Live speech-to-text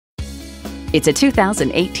It's a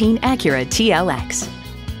 2018 Acura TLX.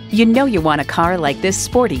 You know you want a car like this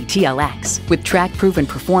sporty TLX, with track-proven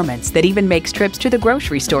performance that even makes trips to the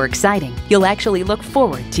grocery store exciting. You'll actually look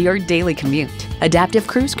forward to your daily commute. Adaptive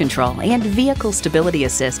cruise control and vehicle stability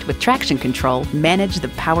assist with traction control manage the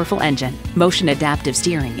powerful engine. Motion adaptive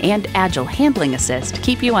steering and agile handling assist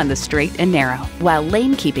keep you on the straight and narrow, while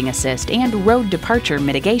lane keeping assist and road departure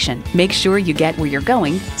mitigation make sure you get where you're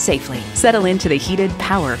going safely. Settle into the heated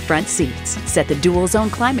power front seats. Set the dual zone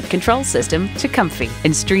climate control system to comfy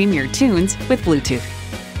and stream your tunes with Bluetooth.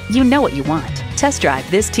 You know what you want. Test drive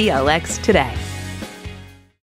this TLX today.